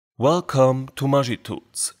Welcome to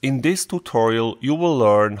Magitools. In this tutorial you will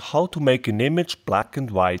learn how to make an image black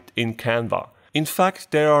and white in Canva. In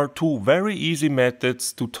fact, there are two very easy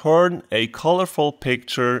methods to turn a colorful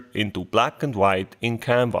picture into black and white in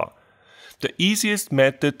Canva. The easiest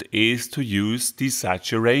method is to use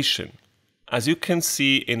desaturation. As you can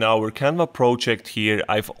see in our Canva project here,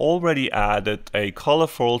 I've already added a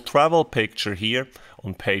colorful travel picture here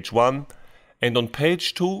on page 1. And on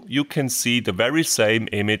page 2 you can see the very same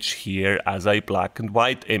image here as a black and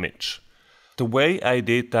white image. The way I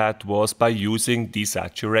did that was by using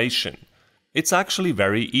desaturation. It's actually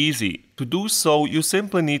very easy. To do so you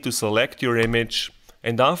simply need to select your image,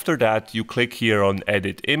 and after that you click here on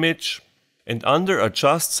Edit Image, and under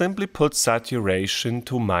Adjust simply put Saturation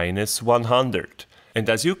to -100. And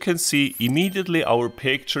as you can see, immediately our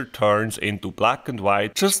picture turns into black and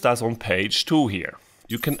white, just as on page 2 here.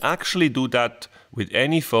 You can actually do that with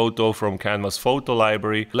any photo from Canva's photo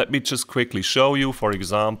library. Let me just quickly show you. For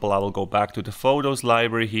example, I will go back to the photos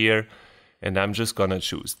library here, and I'm just gonna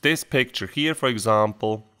choose this picture here, for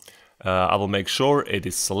example. I will make sure it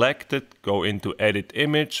is selected, go into Edit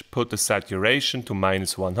Image, put the saturation to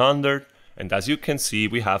 -100, and as you can see,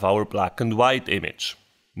 we have our black and white image.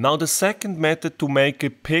 Now the second method to make a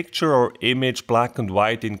picture or image black and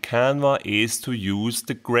white in Canva is to use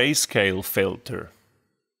the Greyscale Filter.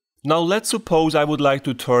 Now let's suppose I would like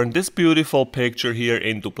to turn this beautiful picture here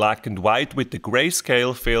into black and white with the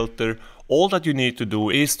Greyscale Filter. All that you need to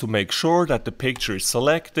do is to make sure that the picture is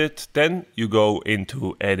selected, then you go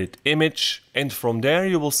into Edit Image, and from there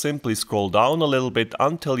you will simply scroll down a little bit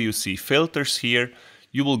until you see Filters here.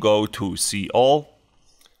 You will go to See All,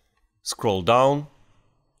 scroll down,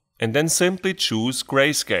 and then simply choose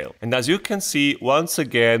Grayscale. And as you can see, once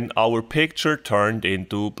again our picture turned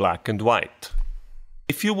into black and white.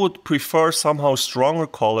 If you would prefer somehow stronger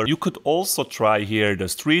color, you could also try here the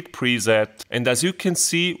street preset. And as you can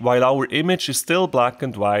see, while our image is still black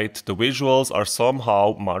and white, the visuals are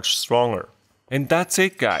somehow much stronger. And that's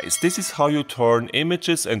it, guys. This is how you turn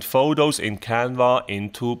images and photos in Canva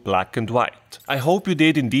into black and white. I hope you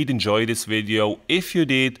did indeed enjoy this video. If you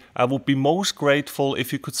did, I would be most grateful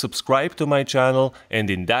if you could subscribe to my channel, and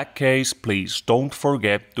in that case, please don't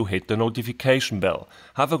forget to hit the notification bell.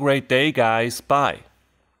 Have a great day, guys. Bye.